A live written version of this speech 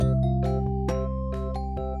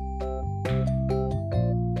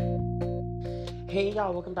Hey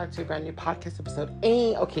y'all, welcome back to a brand new podcast episode.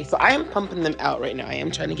 Okay, so I am pumping them out right now. I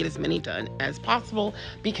am trying to get as many done as possible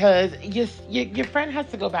because your friend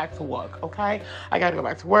has to go back to work, okay? I gotta go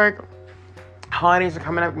back to work. Holidays are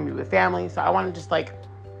coming up, I'm gonna be with family, so I wanna just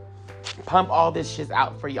pump all this shit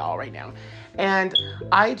out for y'all right now. And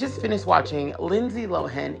I just finished watching Lindsay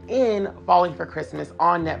Lohan in Falling for Christmas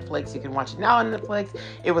on Netflix. You can watch it now on Netflix.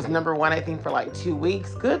 It was number one, I think, for 2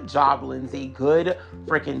 weeks. Good job, Lindsay. Good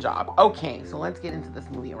freaking job. Okay, so let's get into this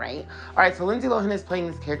movie, right? All right, so Lindsay Lohan is playing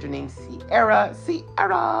this character named Sierra.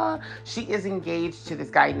 She is engaged to this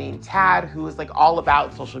guy named Tad, who is all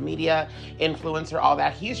about social media, influencer, all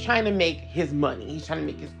that. He's trying to make his money. He's trying to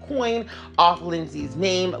make his coin off Lindsay's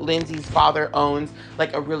name. Lindsay's father owns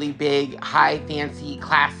a really big, high fancy,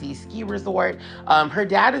 classy ski resort. Her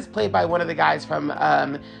dad is played by one of the guys from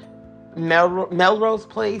Melrose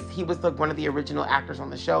Place. He was one of the original actors on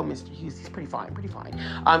the show, Mr. Hughes. He's pretty fine.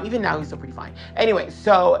 Even now, he's still pretty fine. Anyway,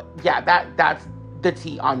 so yeah, that's the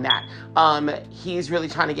tea on that. He's really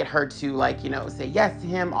trying to get her to say yes to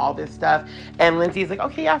him, all this stuff. And Lindsay's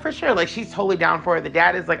okay, yeah, for sure. She's totally down for it. The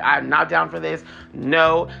dad is I'm not down for this.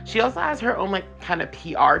 No. She also has her own kind of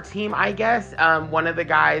PR team, I guess. One of the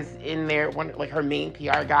guys in there, her main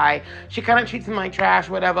PR guy, she kind of treats him like trash,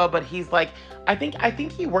 whatever, but he's I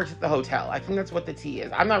think he works at the hotel. I think that's what the tea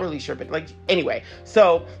is. I'm not really sure, but anyway,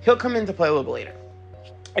 so he'll come into play a little bit later.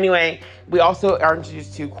 Anyway, we also are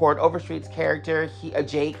introduced to Cord Overstreet's character,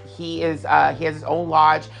 Jake. He has his own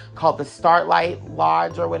lodge called the Starlight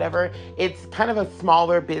Lodge or whatever. It's kind of a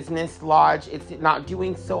smaller business lodge. It's not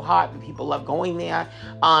doing so hot, but people love going there.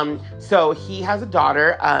 So he has a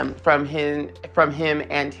daughter from him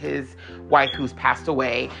and his wife who's passed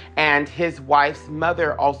away, and his wife's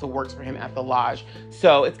mother also works for him at the lodge.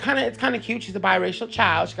 So it's kind of cute. She's a biracial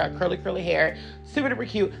child. She's got curly hair, super duper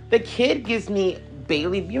cute. The kid gives me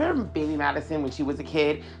Bailey. You remember Bailey Madison when she was a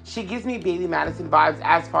kid? She gives me Bailey Madison vibes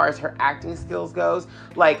as far as her acting skills goes.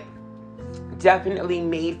 Definitely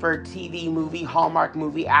made for TV movie, Hallmark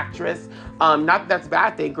movie actress. Not that that's a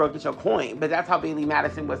bad thing, girl, get your coin. But that's how Bailey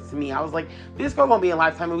Madison was to me. I was this girl won't be in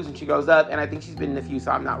Lifetime movies when she grows up, and I think she's been in a few,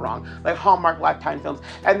 so I'm not wrong. Hallmark Lifetime films.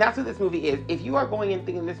 And that's what this movie is. If you are going in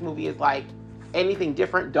thinking this movie is anything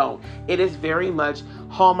different, don't. It is very much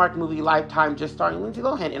Hallmark movie Lifetime, just starring Lindsay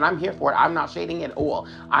Lohan, and I'm here for it. I'm not shading at all.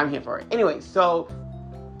 I'm here for it. Anyway, so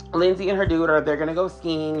Lindsay and her dude they're gonna go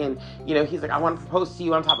skiing, and he's I want to propose to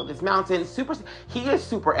you on top of this mountain. He is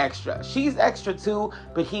super extra. She's extra too,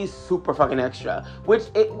 but he's super fucking extra. Which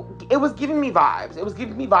it was giving me vibes. It was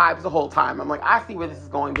giving me vibes the whole time. I'm I see where this is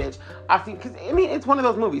going, bitch. I see, because it's one of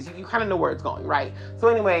those movies. You kind of know where it's going, right? So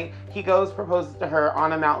anyway, he goes, proposes to her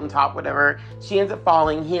on a mountaintop, whatever. She ends up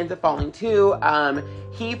falling. He ends up falling too.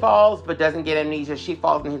 He falls but doesn't get amnesia. She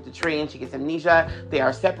falls and hits the tree and she gets amnesia. They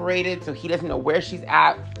are separated, so he doesn't know where she's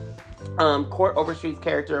at. Cord Overstreet's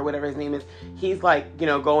character, or whatever his name is, he's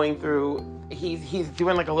going through, he's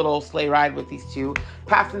doing a little sleigh ride with these two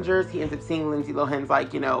passengers. He ends up seeing Lindsay Lohan's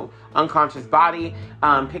unconscious body,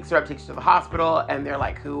 picks her up, takes her to the hospital, and they're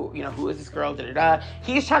who is this girl,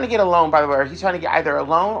 He's trying to get a loan, by the way. He's trying to get either a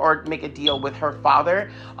loan or make a deal with her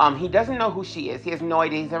father. He doesn't know who she is. He has no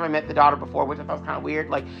idea. He's never met the daughter before, which I thought was kind of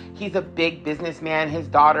weird. He's a big businessman. His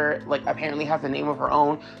daughter apparently has a name of her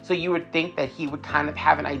own, so you would think that he would kind of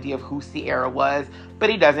have an idea of who Sierra was, but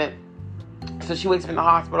he doesn't. So she wakes up in the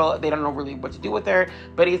hospital. They don't know really what to do with her,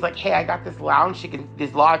 but he's hey, I got this lodge she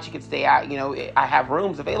could stay at. I have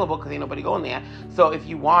rooms available because ain't nobody going there. So if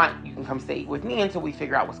you want, you can come stay with me until we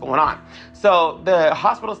figure out what's going on. So the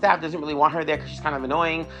hospital staff doesn't really want her there because she's kind of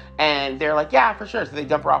annoying, and they're yeah, for sure. So they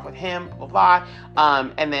dump her off with him, blah, blah,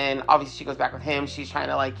 blah. And then obviously she goes back with him. She's trying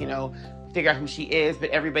to figure out who she is, but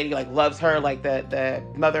everybody loves her. The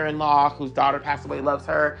mother-in-law whose daughter passed away loves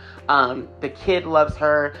her. The kid loves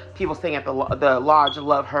her. People staying at the lodge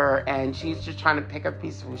love her, and she's just trying to pick up a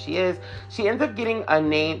piece of who she is. She ends up getting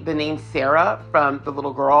the name Sarah from the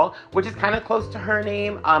little girl, which is kind of close to her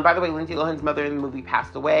name. By the way, Lindsay Lohan's mother in the movie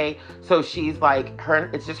passed away, so she's her.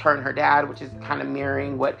 It's just her and her dad, which is kind of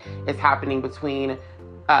mirroring what is happening between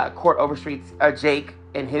Cord Overstreet's Jake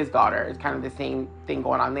and his daughter. It's kind of the same thing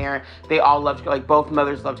going on there. They all loved, both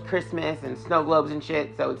mothers loved Christmas and snow globes and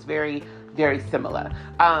shit, so it's very, very similar.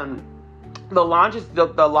 The lodge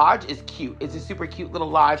is cute. It's a super cute little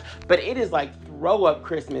lodge, but it is throw up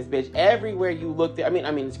Christmas, bitch. Everywhere you look, I mean,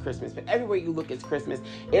 it's Christmas, but everywhere you look, it's Christmas.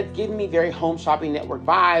 It's giving me very Home Shopping Network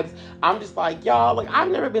vibes. I'm just like, y'all, like, I've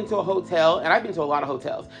never been to a hotel, and I've been to a lot of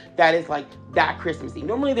hotels, that is like that Christmassy.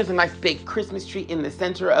 Normally, there's a nice big Christmas tree in the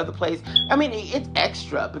center of the place. I mean, it's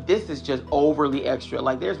extra, but this is just overly extra.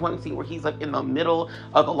 Like, there's one scene where he's like in the middle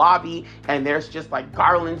of the lobby, and there's just like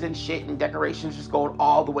garlands and shit and decorations just going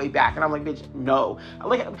all the way back. And I'm like, bitch, no.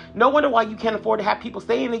 Like, no wonder why you can't afford to have people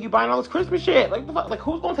staying and you buying all this Christmas shit. Like, like,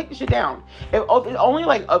 who's gonna take this shit down? If only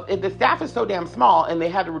like, if the staff is so damn small and they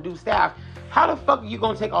had to reduce staff, how the fuck are you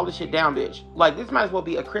gonna take all this shit down, bitch? Like, this might as well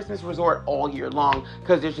be a Christmas resort all year long,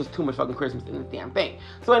 because there's just too much fucking Christmas in this damn thing.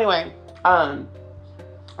 So anyway,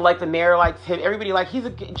 like, the mayor likes him. Everybody, like,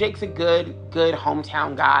 Jake's a good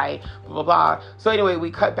hometown guy, blah, blah, blah. So anyway,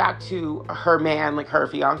 we cut back to her man, like, her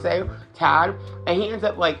fiance, Tad, and he ends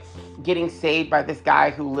up, like, getting saved by this guy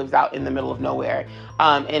who lives out in the middle of nowhere,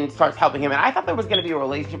 and starts helping him. And I thought there was going to be a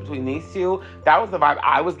relationship between these two. That was the vibe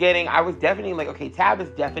I was getting. I was definitely like, okay, Tab is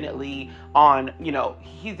definitely on, you know,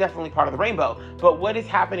 he's definitely part of the rainbow. But what is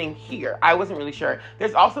happening here? I wasn't really sure.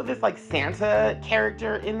 There's also this, like, Santa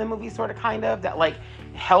character in the movie, sort of, kind of, that, like,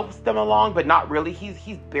 helps them along, but not really.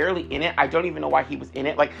 He's barely in it. I don't even know why he was in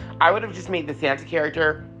it. Like, I would have just made the Santa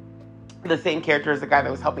character the same character as the guy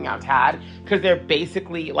that was helping out Tad, because they're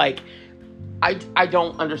basically, like, I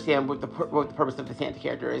don't understand what the purpose of the Santa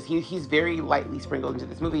character is. He's very lightly sprinkled into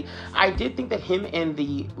this movie. I did think that him and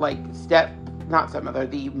the, like,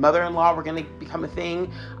 the mother-in-law were going to become a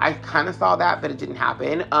thing. I kind of saw that, but it didn't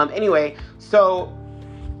happen. Anyway, so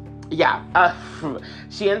yeah,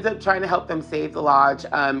 she ends up trying to help them save the lodge.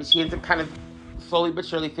 She ends up kind of slowly but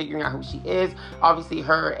surely figuring out who she is. Obviously,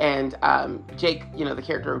 her and Jake, you know, the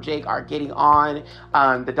character of Jake, are getting on.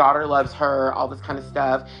 The daughter loves her, all this kind of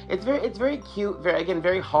stuff. It's very cute,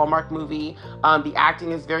 very Hallmark movie. The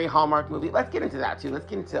acting is very Hallmark movie. Let's get into that too. Let's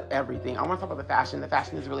get into everything. I want to talk about the fashion. The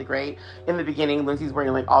fashion is really great. In the beginning, Lindsay's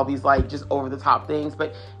wearing, like, all these, like, just over the top things,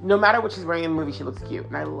 but no matter what she's wearing in the movie, she looks cute.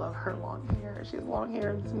 And I love her long hair. She has long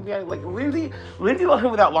hair in this movie. Like, Lindsay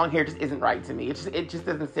Lohan without long hair just isn't right to me. It just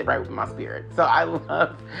doesn't sit right with my spirit. So I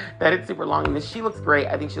love that it's super long in this. She looks great.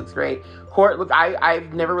 I think she looks great. Court, look,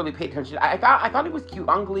 I've never really paid attention. I thought he was cute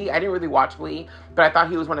on Glee. I didn't really watch Glee, but I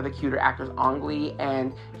thought he was one of the cuter actors on Glee,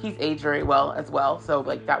 and he's aged very well as well. So,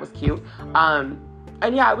 like, that was cute.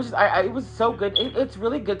 And yeah, it was just, it was so good. It's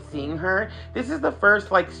really good seeing her. This is the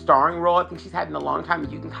first, like, starring role I think she's had in a long time.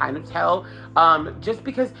 You can kind of tell, just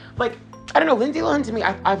because, like, I don't know, Lindsay Lohan, to me,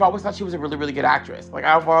 I've always thought she was a really, really good actress. Like,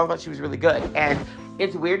 I've always thought she was really good. And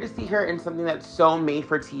it's weird to see her in something that's so made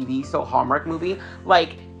for TV, so Hallmark movie.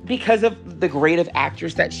 Like, because of the grade of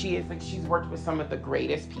actress that she is, like, she's worked with some of the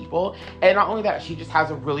greatest people. And not only that, she just has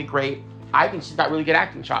a really great, I think she's got really good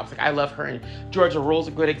acting chops. Like, I love her. And Georgia Rule's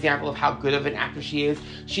a good example of how good of an actress she is.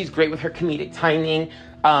 She's great with her comedic timing.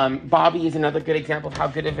 Bobby is another good example of how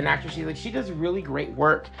good of an actress she is. Like, she does really great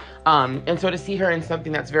work. And so to see her in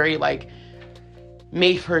something that's very, like,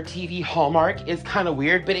 made for TV Hallmark is kind of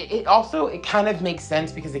weird, but it also kind of makes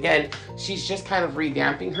sense because, again, she's just kind of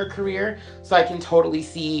revamping her career. So I can totally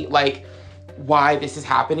see, like, why this is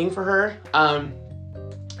happening for her.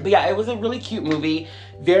 But yeah, it was a really cute movie.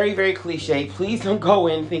 Very, very cliche. Please don't go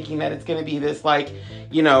in thinking that it's going to be this, like,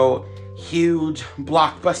 you know, huge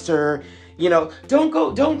blockbuster. You know, don't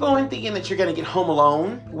go in thinking that you're going to get Home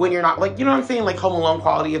Alone when you're not, like, you know what I'm saying? Like, Home Alone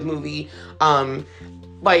quality of movie.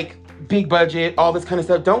 Like, big budget, all this kind of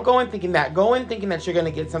stuff. Don't go in thinking that. Go in thinking that you're going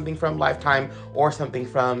to get something from Lifetime or something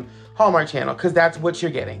from Hallmark Channel, because that's what you're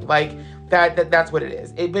getting. Like, that's what it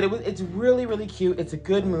is. It's really, really cute. It's a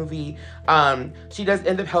good movie. She does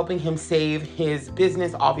end up helping him save his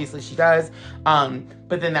business. Obviously, she does.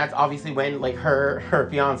 But then that's obviously when, like, her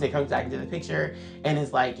fiance comes back into the picture and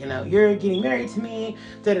is like, you know, you're getting married to me,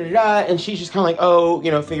 da da da. And she's just kind of like, oh, you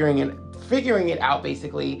know, figuring it out,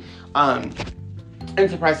 basically. And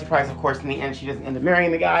surprise, surprise, of course, in the end, she doesn't end up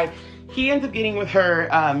marrying the guy. He ends up getting with her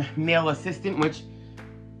male assistant, which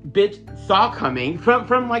bitch saw coming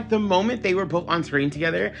from like the moment they were both on screen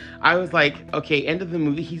together. I was like, okay, end of the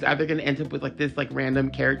movie, he's either going to end up with, like, this, like, random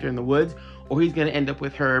character in the woods, or he's going to end up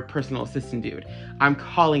with her personal assistant dude. I'm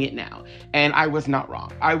calling it now. And I was not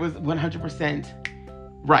wrong. I was 100%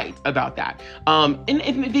 right about that. And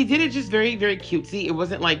they did it just very, very cutesy. It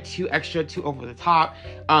wasn't, like, too extra, too over the top.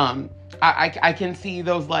 I can see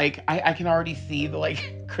those, like, I can already see the,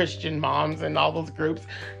 like, Christian moms and all those groups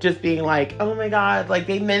just being like, oh my God, like,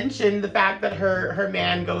 they mentioned the fact that her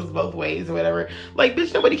man goes both ways or whatever. Like,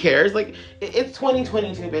 bitch, nobody cares. Like, it's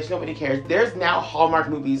 2022, bitch, nobody cares. There's now Hallmark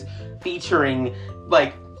movies featuring,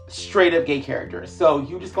 like, straight up gay characters. So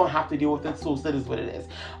you just gonna have to deal with it. So it is what it is.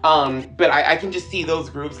 But I can just see those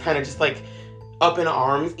groups kind of just like up in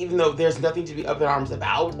arms, even though there's nothing to be up in arms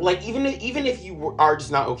about. Like even if you are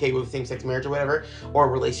just not okay with same-sex marriage or whatever, or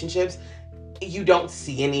relationships, you don't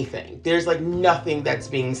see anything. There's like nothing that's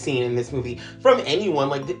being seen in this movie from anyone.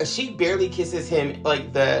 Like she barely kisses him,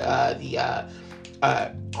 like the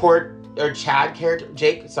Court or Chad character,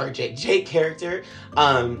 Jake character,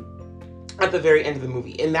 at the very end of the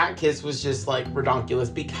movie. And that kiss was just like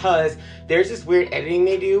redonkulous because there's this weird editing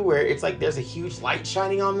they do where it's like there's a huge light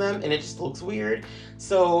shining on them and it just looks weird.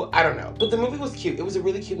 So I don't know. But the movie was cute. It was a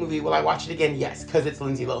really cute movie. Will I watch it again? Yes, because it's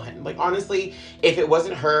Lindsay Lohan. Like honestly, if it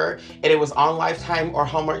wasn't her and it was on Lifetime or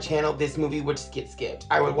Hallmark Channel, this movie would just get skipped.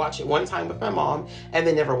 I would watch it one time with my mom and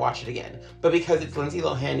then never watch it again. But because it's Lindsay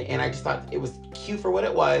Lohan and I just thought it was cute for what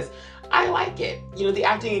it was, I like it. You know, the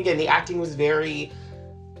acting was very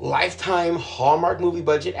Lifetime Hallmark movie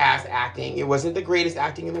budget ass acting. It wasn't the greatest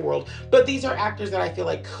acting in the world, but these are actors that I feel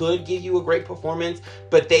like could give you a great performance,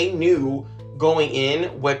 but they knew going in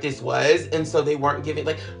what this was, and so they weren't giving,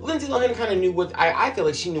 like, Lindsay Lohan kind of knew what, I feel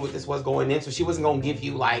like she knew what this was going in, so she wasn't gonna give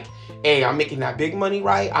you like, hey, I'm making that big money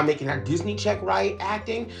right, I'm making that Disney check right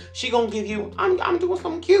acting. She gonna give you, I'm doing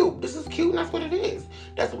something cute. This is cute and that's what it is.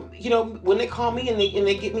 That's, you know, when they call me and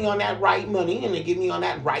they get me on that right money and they get me on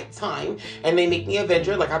that right time and they make me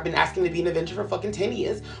Avenger, like I've been asking to be an Avenger for fucking 10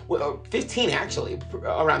 years, well, 15 actually,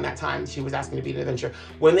 around that time she was asking to be an Avenger.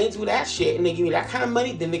 When they do that shit and they give me that kind of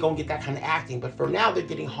money, then they gonna get that kind of acting. But for now, they're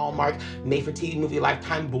getting Hallmark, made-for-TV movie,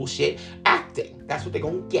 Lifetime bullshit acting. That's what they're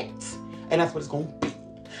gonna get. And that's what it's gonna be.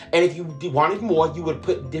 And if you wanted more, you would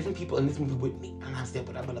put different people in this movie with me. And I'm still,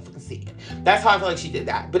 but I'm gonna fucking see it. That's how I feel like she did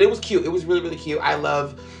that. But it was cute. It was really, really cute. I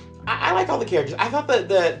like all the characters. I thought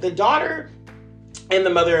the daughter and the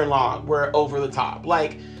mother-in-law were over the top.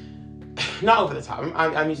 Like, not over the top.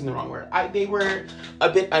 I'm using the wrong word. They were a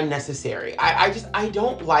bit unnecessary. I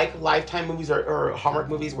don't like Lifetime movies or Hallmark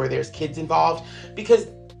movies where there's kids involved because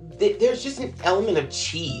there's just an element of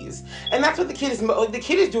cheese, and that's what the kid is. Like the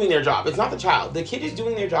kid is doing their job. It's not the child. The kid is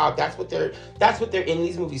doing their job. That's what they're in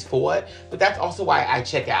these movies for. But that's also why I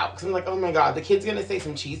check out, because I'm like, oh my god, the kid's gonna say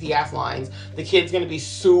some cheesy ass lines. The kid's gonna be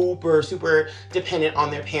super super dependent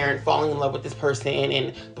on their parent, falling in love with this person,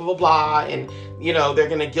 and blah blah blah, and you know they're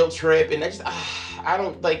gonna guilt trip, and I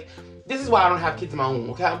don't like. This is why I don't have kids of my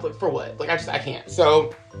own. Okay, I'm like, for what? Like I can't.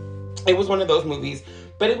 So it was one of those movies,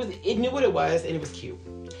 but it knew what it was, and it was cute.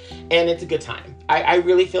 And it's a good time. I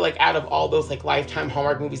really feel like out of all those like Lifetime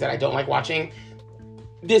Hallmark movies that I don't like watching,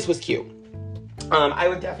 this was cute. I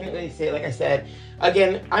would definitely say, like I said,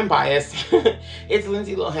 again, I'm biased. It's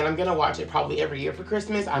Lindsay Lohan. I'm gonna watch it probably every year for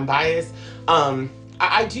Christmas. I'm biased.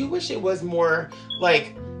 I do wish it was more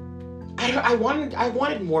like, I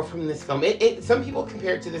wanted more from this film. Some people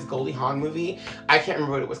compare it to this Goldie Hawn movie. I can't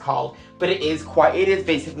remember what it was called, but it is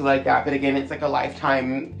basically like that. But again, it's like a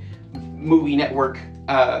Lifetime movie network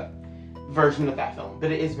version of that film, but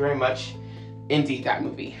it is very much indeed that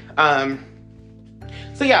movie.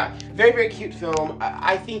 So yeah, very very cute film.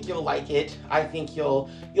 I think you'll like it. I think you'll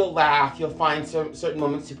laugh. You'll find some certain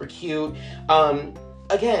moments super cute.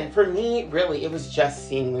 Again, for me, really, it was just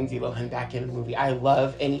seeing Lindsay Lohan back in the movie. I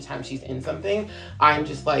love anytime she's in something. I'm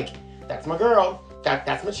just like, that's my girl.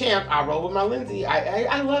 That's my champ. I roll with my Lindsay.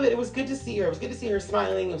 I love it. It was good to see her. It was good to see her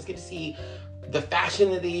smiling. It was good to see the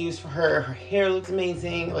fashion that they use for her. Her hair looks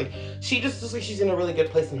amazing. Like, she just looks like she's in a really good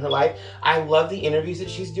place in her life. I love the interviews that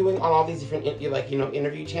she's doing on all these different, like, you know,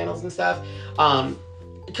 interview channels and stuff.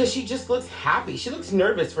 Because she just looks happy. She looks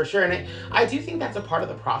nervous for sure. And I do think that's a part of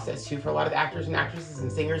the process too for a lot of actors and actresses and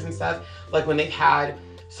singers and stuff. Like when they've had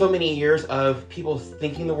so many years of people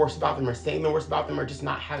thinking the worst about them or saying the worst about them or just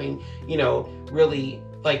not having, you know, really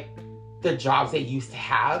like the jobs they used to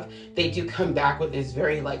have, they do come back with this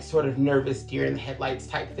very like sort of nervous deer in the headlights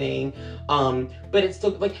type thing. But it's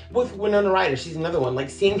still like with Winona Ryder, she's another one.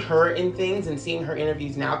 Like seeing her in things and seeing her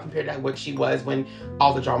interviews now compared to what she was when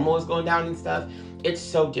all the drama was going down and stuff, it's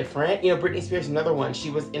so different. You know, Britney Spears, another one.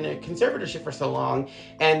 She was in a conservatorship for so long,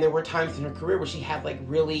 and there were times in her career where she had like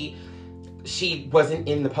really, she wasn't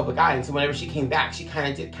in the public eye, and so whenever she came back, she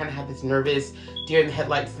kind of have this nervous deer in the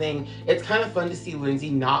headlights thing. It's kind of fun to see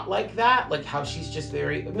Lindsay not like that, like how she's just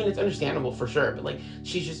very, I mean, it's understandable for sure, but like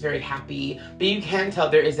she's just very happy. But you can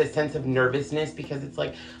tell there is a sense of nervousness because it's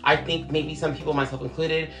like, I think maybe some people, myself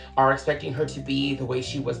included, are expecting her to be the way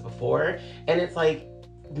she was before, and it's like,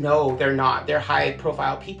 no, they're not. They're high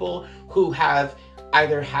profile people who have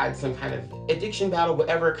either had some kind of addiction battle,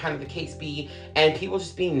 whatever kind of the case be, and people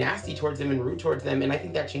just being nasty towards them and rude towards them. And I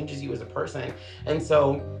think that changes you as a person. And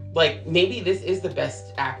so, like, maybe this is the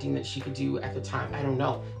best acting that she could do at the time. I don't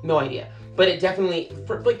know. No idea. But it definitely,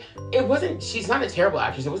 it wasn't, she's not a terrible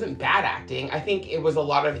actress. It wasn't bad acting. I think it was a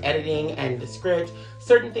lot of editing and the script.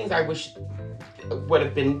 Certain things I wish would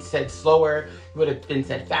have been said slower, would have been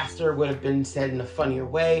said faster, would have been said in a funnier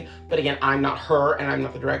way. But again, I'm not her, and I'm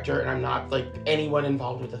not the director, and I'm not like anyone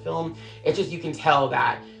involved with the film. It's just, you can tell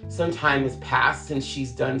that some time has passed since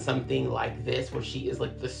she's done something like this, where she is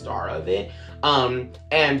like the star of it,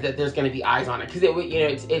 and that there's going to be eyes on it, because it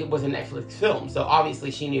was a Netflix film, so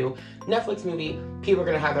obviously she knew, Netflix movie, people are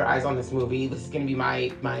going to have their eyes on this movie. This is going to be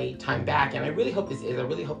my time back, and I really hope this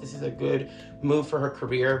is a good move for her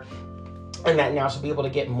career. And that now she'll be able to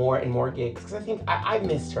get more and more gigs, because I think I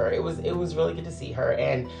missed her. It was really good to see her,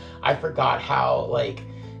 and I forgot how, like,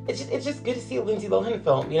 it's just good to see a Lindsay Lohan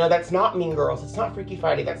film. You know, that's not Mean Girls, it's not Freaky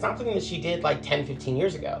Friday, that's not something that she did like 10, 15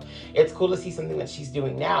 years ago. It's cool to see something that she's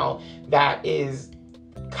doing now that is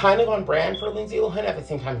kind of on brand for Lindsay Lohan, at the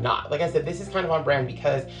same time not. Like I said, this is kind of on brand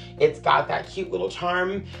because it's got that cute little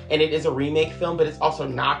charm, and it is a remake film, but it's also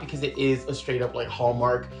not, because it is a straight up like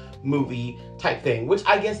Hallmark movie type thing, which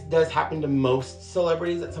I guess does happen to most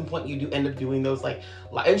celebrities. At some point you do end up doing those, like,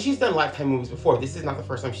 and she's done Lifetime movies before. This is not the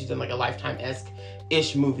first time she's done like a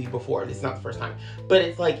Lifetime-esque-ish movie before. This is not the first time, but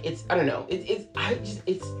it's like, I don't know, it's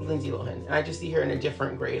Lindsay Lohan, and I just see her in a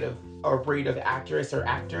different breed of actress or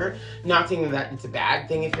actor. Not saying that it's a bad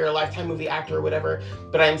thing if you're a Lifetime movie actor or whatever,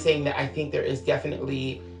 but I'm saying that I think there is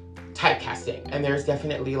definitely typecasting, and there's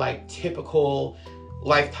definitely like typical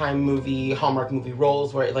Lifetime movie, Hallmark movie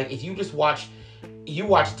roles, where like if you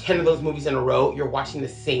watch 10 of those movies in a row, you're watching the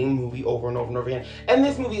same movie over and over and over again. And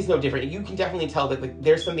this movie is no different. You can definitely tell that like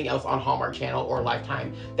there's something else on Hallmark Channel or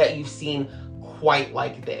Lifetime that you've seen quite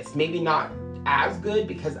like this. Maybe not as good,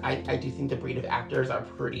 because I do think the breed of actors are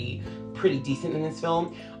pretty decent in this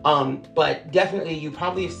film. But definitely you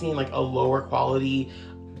probably have seen like a lower quality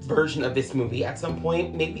version of this movie at some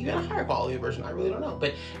point, maybe even a higher quality version, I really don't know.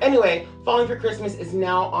 But anyway, Falling for Christmas is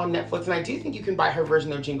now on Netflix, and I do think you can buy her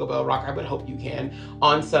version of Jingle Bell Rock, I would hope you can,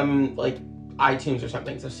 on some like iTunes or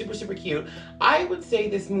something. So super cute. I would say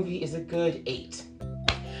this movie is a good 8.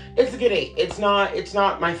 It's a good 8. It's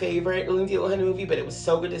not my favorite Lindsay Lohan movie, but it was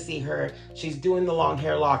so good to see her. She's doing the long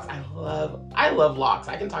hair locks. I love locks.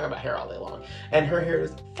 I can talk about hair all day long. And her hair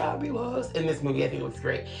is fabulous in this movie. I think it looks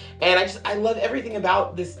great. And I love everything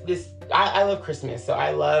about this. I love Christmas. So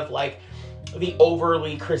I love like the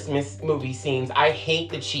overly Christmas movie scenes. I hate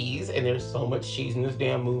the cheese, and there's so much cheese in this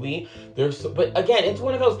damn movie. But again, it's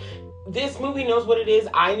one of those, this movie knows what it is.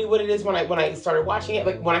 I knew what it is when I started watching it.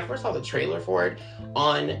 Like when I first saw the trailer for it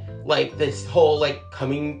on like this whole like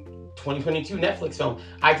coming 2022 Netflix film,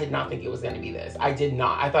 I did not think it was going to be this. I did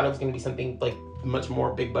not. I thought it was going to be something like much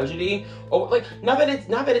more big budgety, or like not that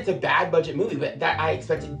it's a bad budget movie, but that I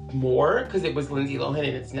expected more because it was Lindsay Lohan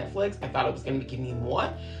and it's Netflix. I thought it was going to give me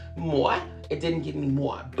more. It didn't give me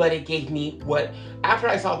more, but it gave me what, after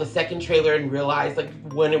I saw the second trailer and realized like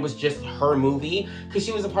when it was just her movie, because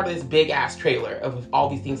she was a part of this big ass trailer of all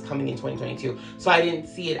these things coming in 2022. So I didn't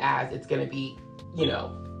see it as it's going to be, you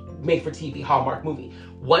know, made for TV Hallmark movie.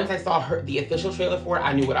 Once I saw the official trailer for it,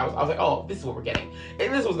 I knew what I was like, oh, this is what we're getting.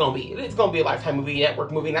 And this was going to be. It's going to be a Lifetime movie,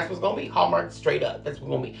 network movie, and that's what's going to be. Hallmark straight up. That's what's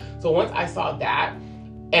going to be. So once I saw that,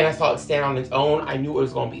 and I saw it stand on its own, I knew it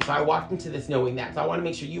was going to be. So I walked into this knowing that. So I want to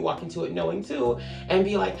make sure you walk into it knowing too, and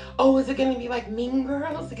be like, oh, is it going to be like Mean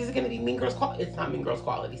Girls? Like, is it going to be Mean Girls quality? It's not Mean Girls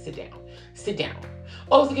quality. Sit down. Sit down.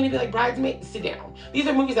 Oh, is it going to be like Bridesmaids? Sit down. These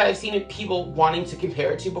are movies that I've seen people wanting to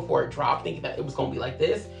compare it to before it dropped, thinking that it was going to be like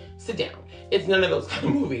this. Sit down. It's none of those kind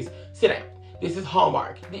of movies. Sit down. This is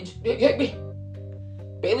Hallmark.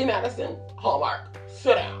 Bailey Madison, Hallmark.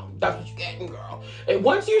 Sit down. That's what you're getting, girl. And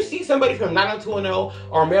once you see somebody from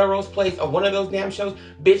 90210 or Melrose Place or one of those damn shows,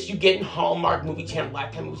 bitch, you getting Hallmark Movie Channel,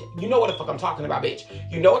 Lifetime Movie Channel. You know what the fuck I'm talking about, bitch.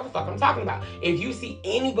 You know what the fuck I'm talking about. If you see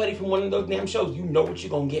anybody from one of those damn shows, you know what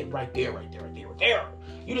you're gonna get right there.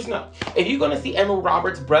 You just know. If you're gonna see Emma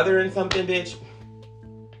Roberts' brother in something, bitch,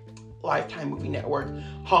 Lifetime Movie Network,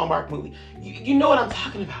 Hallmark movie. You know what I'm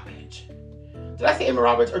talking about, bitch. Did I say Emma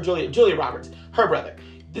Roberts or Julia Roberts? Her brother.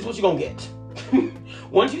 This is what you're gonna get.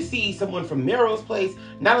 Once you see someone from Melrose Place,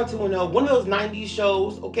 90210, one of those 90s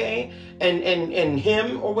shows, okay, and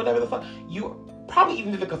him or whatever the fuck, you probably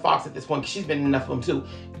even Vivica Fox at this point, because she's been in enough of them too.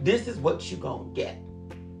 This is what you gonna get.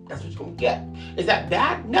 That's what you're gonna get. Is that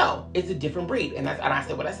bad? No, it's a different breed, and I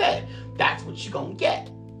said what I said. That's what you're gonna get.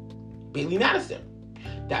 Bailey Madison.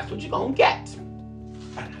 That's what you're gonna get.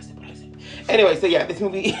 And I said what I said. Anyway, so yeah, this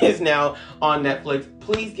movie is now on Netflix.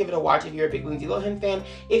 Please give it a watch if you're a big Lindsay Lohan fan.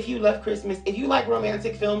 If you love Christmas, if you like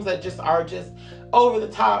romantic films that just are just over the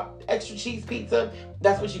top, extra cheese pizza,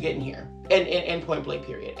 that's what you get in here. And Point Blank,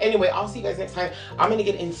 period. Anyway, I'll see you guys next time. I'm going to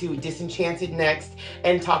get into Disenchanted next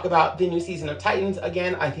and talk about the new season of Titans.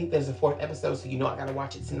 Again, I think there's a 4th episode, so you know I got to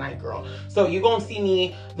watch it tonight, girl. So you're going to see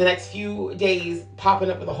me the next few days popping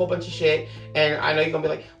up with a whole bunch of shit. And I know you're going to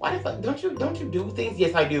be like, why the fuck, don't you do things?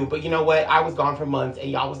 Yes, I do. But you know what? I was gone for months and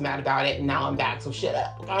y'all was mad about it. And now I'm back. So shut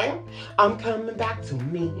up, okay? I'm coming back to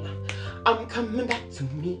me. I'm coming back to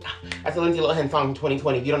me. That's a Lindsay Lohan song from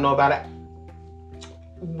 2020. If you don't know about it,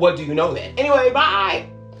 what do you know then? Anyway, bye.